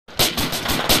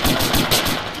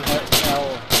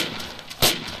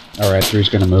Alright, 3's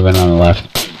gonna move in on the left.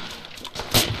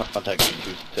 Contact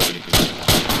 270.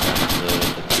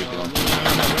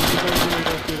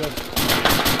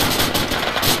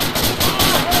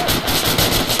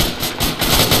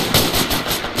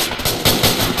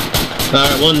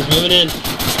 Alright, 1's moving in.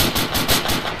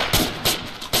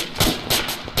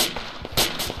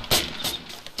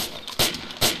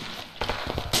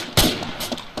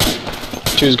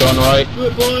 Two's going right.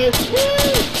 Good boys. Woo!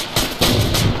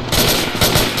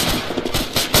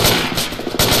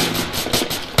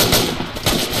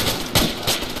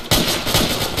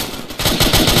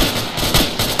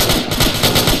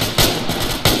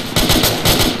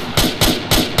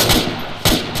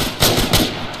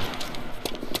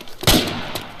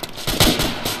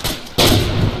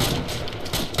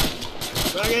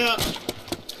 Back out.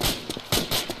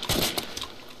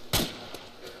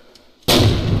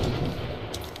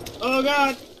 Oh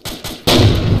God!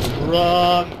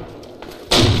 Run!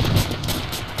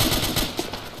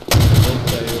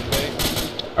 Okay.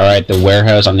 Alright, the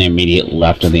warehouse on the immediate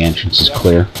left of the entrance is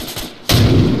clear.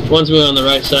 1's moving on the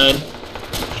right side.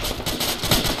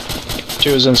 2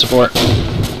 is in support.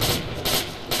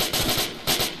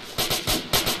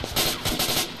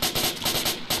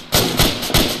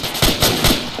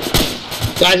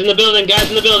 Guys in the building, guys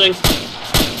in the building.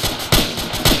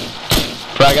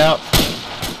 Frag out.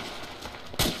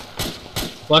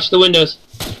 Watch the windows.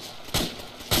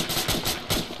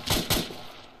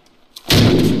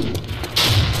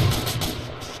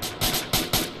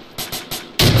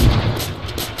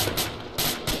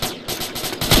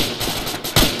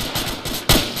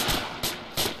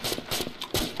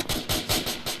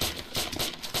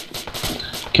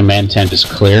 Command tent is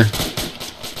clear.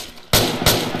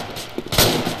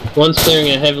 1's clearing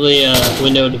a heavily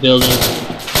windowed building.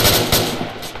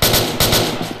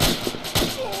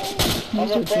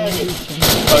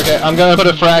 Okay, I'm gonna put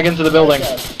a frag into the building.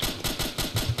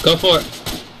 Go for it.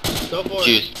 Go for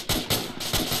it.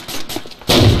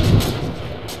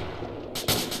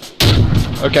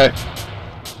 Okay,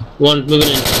 1 moving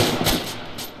in.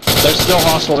 there's still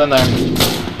hostiles in there.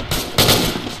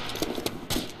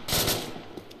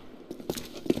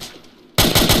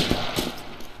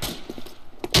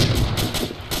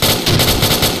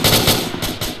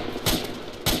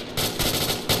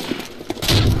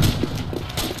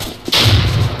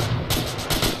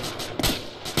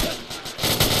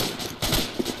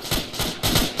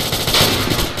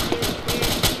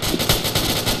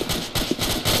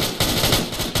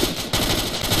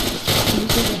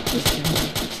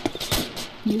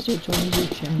 User joined your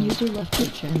channel. User left your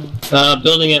channel.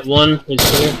 Building at 1 is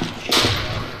clear.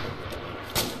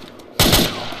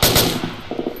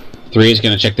 3 is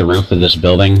gonna check the roof of this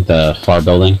building, the far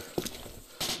building.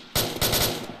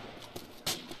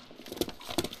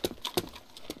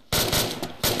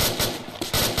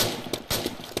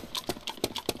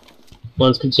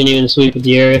 One's continuing to sweep of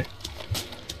the area.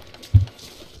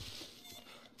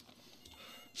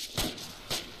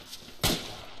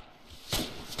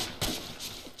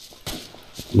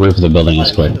 Roof of the building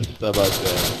is clear.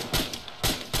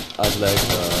 I'd like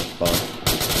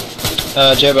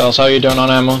J-Bells, how you doing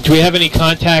on ammo? Do we have any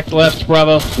contact left,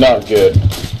 Bravo? Not good.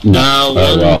 No.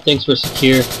 One well. thinks we're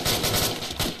secure.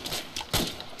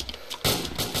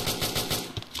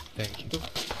 Thank you.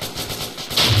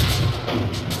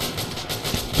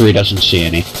 3 doesn't see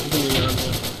any.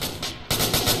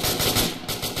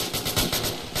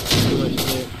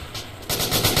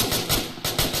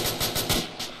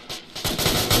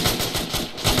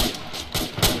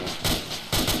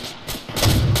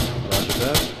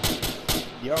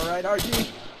 You alright, RG?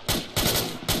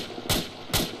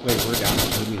 Wait, we're down.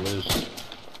 Who did we lose?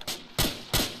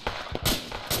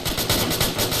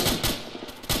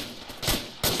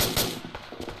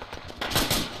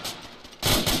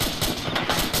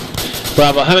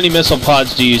 Bravo, how many missile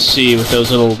pods do you see with those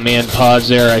little man pods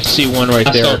there? I see one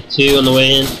right there. I saw 2 on the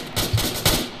way in.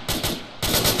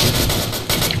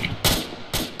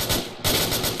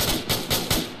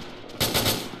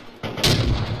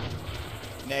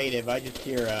 Negative, I just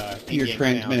hear you're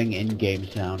transmitting in-game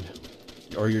sound.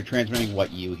 Or you're transmitting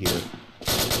what you hear.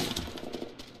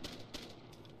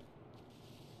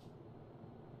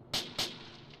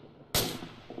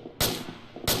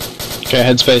 Okay,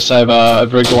 headspace,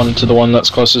 I've rigged one to the one that's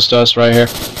closest to us right here.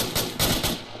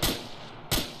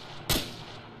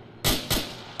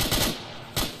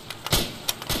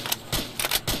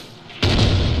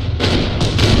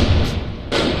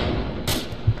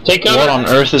 Take cover. What on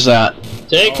earth is that?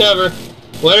 Take cover.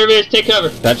 Whatever it is, take cover.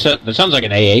 That's it. That sounds like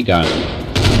an AA gun.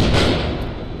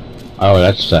 Oh,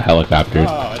 that's a helicopter.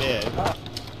 Oh, it is.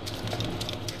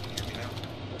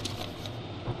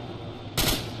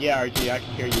 Yeah, RG, I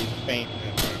can hear you faint.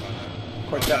 Of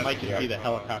course, that might just be the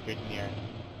helicopters in the air.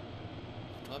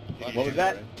 What was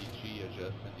that?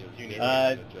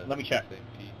 Let me check.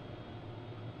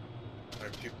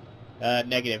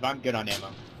 Negative. I'm good on ammo.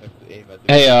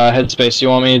 Hey, Headspace, you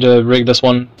want me to rig this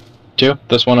one, too?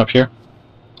 This one up here?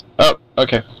 Oh,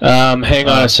 okay. Hang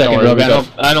on a second, worry, Rogue.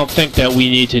 I don't think that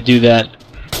we need to do that.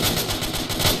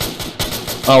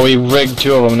 Oh, we rigged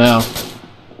 2 of them now.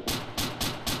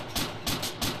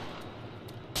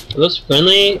 Are those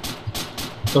friendly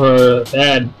or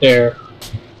bad bear?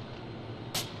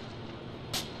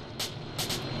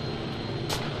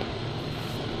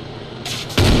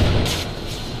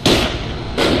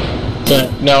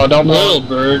 No, don't blow. Little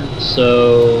bird,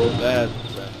 so That's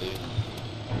friendly.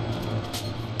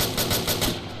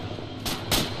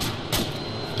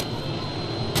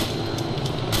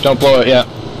 Don't blow it yet.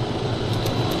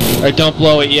 Alright, don't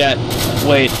blow it yet.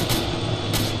 Wait.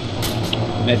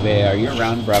 Medbay, are you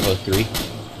around Bravo 3?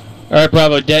 Alright,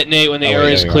 Bravo, detonate when the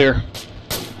area is clear. Do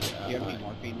you have any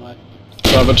morphine left?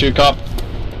 Bravo 2, cop.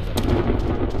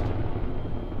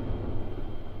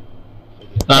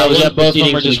 Was that both of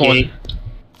them or just one?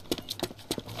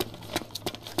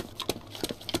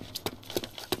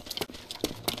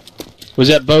 Was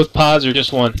that both pods or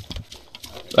just one?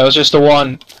 That was just the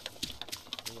one.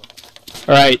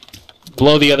 Alright,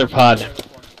 blow the other pod.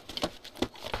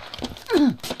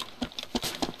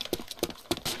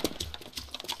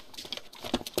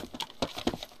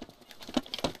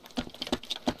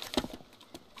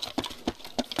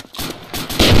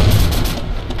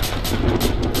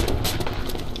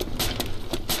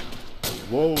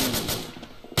 Whoa.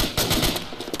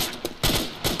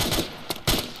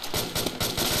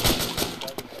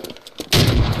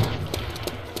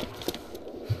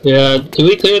 yeah. Did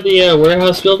we clear the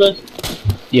warehouse building?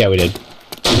 Yeah, we did.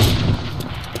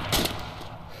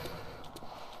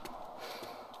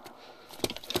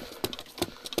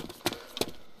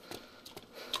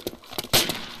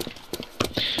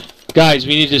 Guys,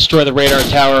 we need to destroy the radar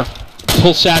tower.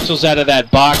 Pull satchels out of that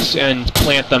box and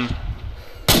plant them.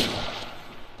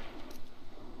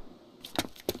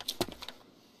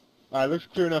 Alright, looks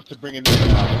clear enough to bring in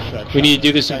the We need to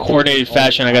do this in coordinated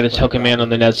fashion. I got a tell command on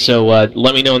the net, so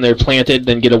let me know when they're planted,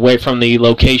 then get away from the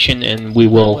location, and we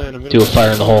will do a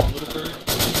fire in the hole.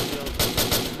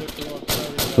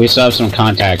 We still have some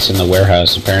contacts in the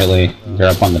warehouse, apparently. They're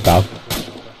up on the balcony.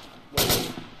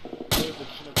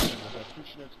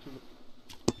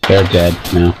 They're dead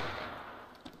now.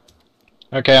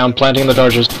 Okay, I'm planting the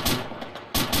charges.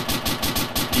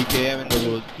 DKM and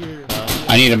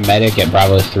I need a medic at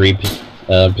Bravo 3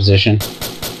 position.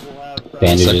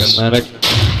 Bandages. Second medic.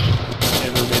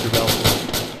 and the major development.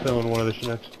 Fill in one of the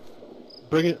Chinooks.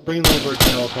 Bring Little Bird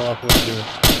Channel, call off what you're doing.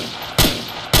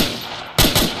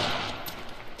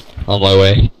 On my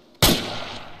way.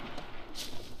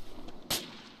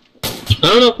 I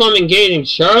don't know if I'm engaging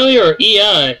Charlie or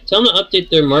EI. Tell them to update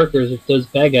their markers if those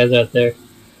bad guys out there.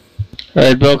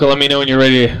 Alright, Boca, let me know when you're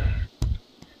ready.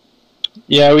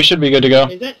 Yeah, we should be good to go.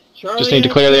 Is that Charlie? Just need to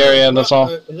clear the area, and that's all.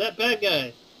 Is that bad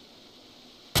guy?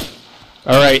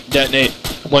 Alright, detonate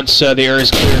once the area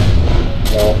is clear.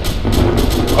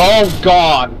 Oh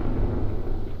God!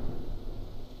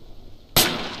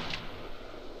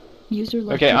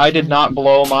 Okay, I did not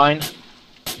blow mine.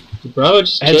 Bro,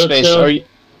 just Headspace, are you...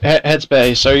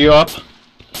 Headspace, are you up?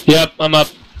 Yep, I'm up.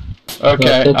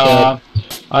 Okay,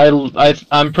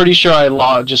 I'm pretty sure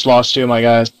I just lost 2 of my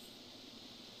guys.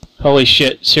 Holy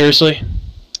shit, seriously?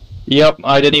 Yep,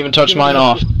 I didn't even touch mine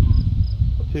off.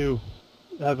 2.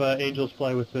 Have Angels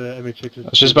fly with the MH6s. I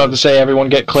was just about to say, everyone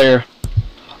get clear.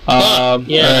 Yeah, I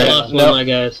alright, lost one of my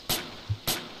guys.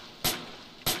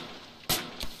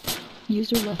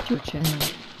 User left your channel.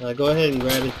 Go ahead and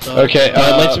grab his dog. Okay,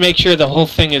 let's make sure the whole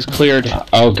thing is cleared.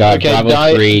 Oh god, Okay,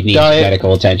 Bravo 3 needs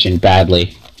medical attention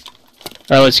badly.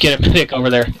 Alright, let's get a medic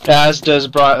over there. As does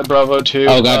Bravo 2.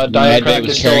 Oh god, Medbay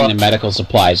was carrying the medical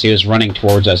supplies. He was running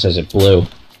towards us as it blew.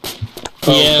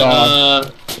 Yeah,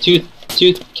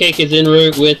 Toothcake is en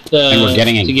route with and we're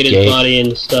getting to get his body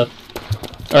and stuff.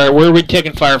 Alright, where are we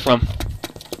taking fire from?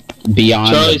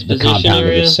 Beyond Charlie's the position compound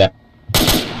area? of the set.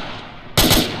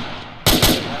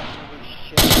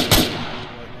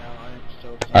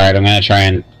 Alright, I'm gonna try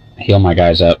and heal my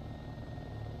guys up.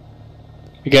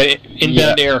 We got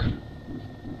inbound air.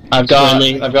 I've got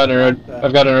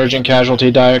an urgent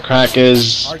casualty. Diet Crack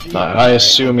is. I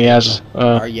assume he has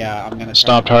yeah, I'm gonna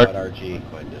stopped heart. RG.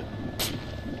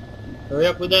 Hurry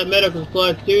up with that medical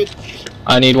supplies, dude.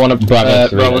 I need one of Bravo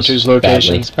 2's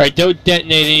locations. Alright, don't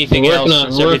detonate anything else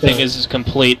since everything is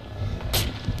complete.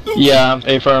 Yeah,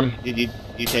 affirm. Did you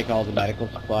take all the medical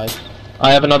supplies?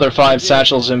 I have another 5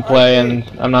 satchels in play, and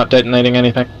I'm not detonating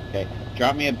anything. Okay,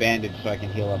 drop me a bandage so I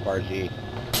can heal up RG.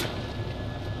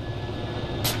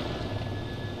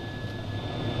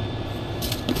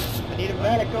 I need a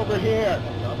medic over here!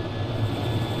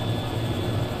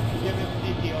 Give him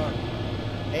CPR.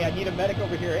 Hey, I need a medic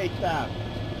over here, ASAP!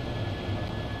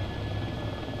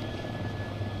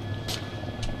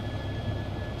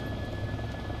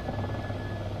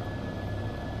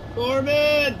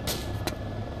 Foreman!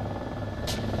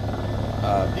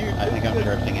 I think I'm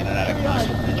drifting in and out of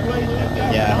consciousness.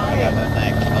 Yeah, I got that,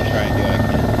 thanks. I'll try and do what I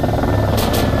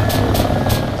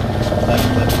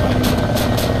can. That's fine.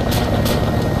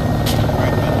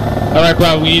 Alright,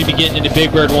 Bravo, we need to be getting into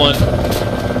Big Bird 1.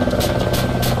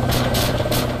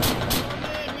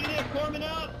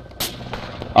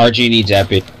 RG needs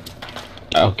epi.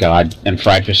 Oh god, and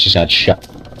Friedfish just got shot.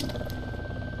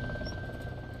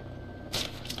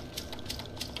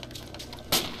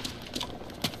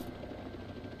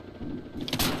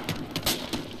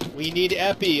 We need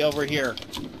epi over here.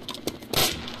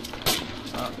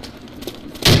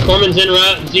 Corman's en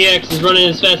route, ZX is running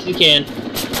as fast as he can.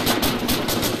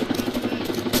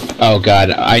 Oh god,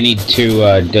 I need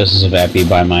 2 doses of epi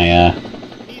by my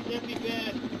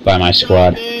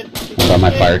squad. By my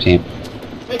fire team.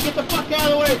 Hey, get the fuck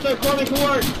out of the way so Corman can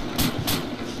work!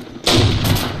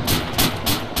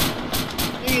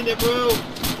 Hang in there, bro!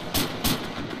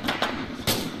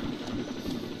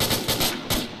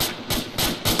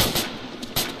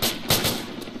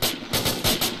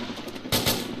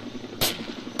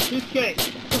 Okay, get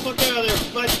the fuck out of there,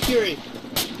 my security.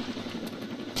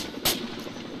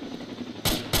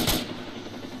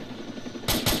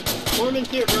 Foreman's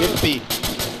here, bro. Good speed.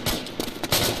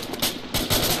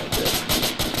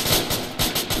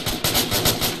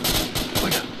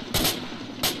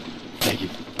 Thank you.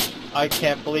 I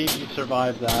can't believe you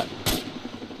survived that.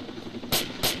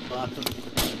 Awesome.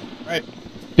 Alright.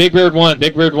 Big Bird 1,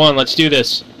 let's do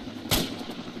this.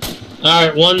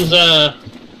 Alright, one's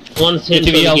Get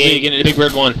to the LZ, get into Big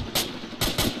Bird 1.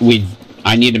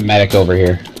 I need a medic over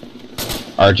here.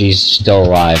 RG's still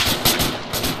alive.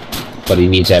 But he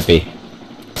needs epi.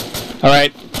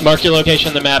 Alright, mark your location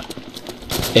on the map.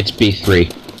 It's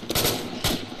B3.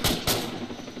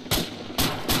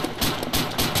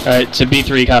 Alright, so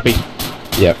B3, copy.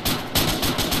 Yep.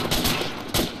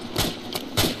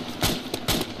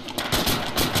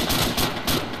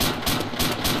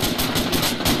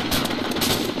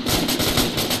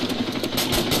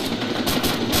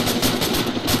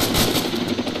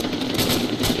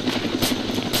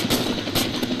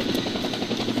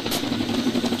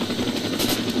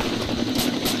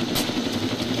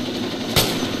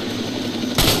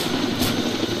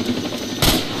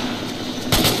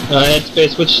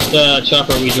 Headspace, which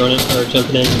chopper are we joining, or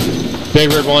jumping in? Big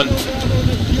Bird 1.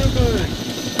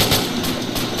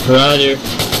 Roger.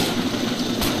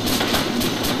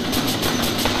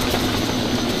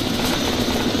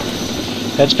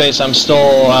 Headspace, I'm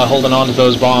still holding on to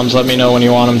those bombs. Let me know when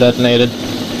you want them detonated.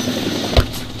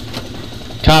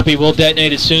 Copy, we'll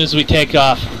detonate as soon as we take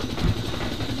off.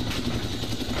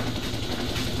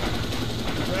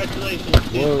 Congratulations,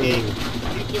 team.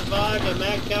 You survived a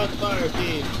Mac House fire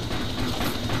team.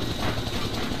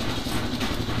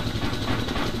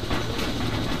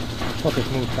 Focus,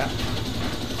 move fast.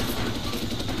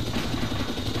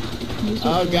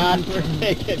 Oh god, we're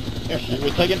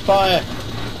taking fire.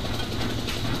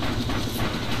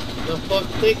 The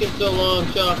fuck's taking so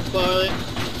long, chopper pilot?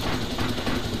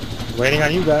 Waiting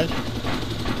on you guys.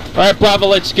 Alright, Bravo,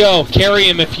 let's go. Carry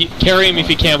him if you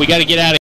can. We gotta get out of here.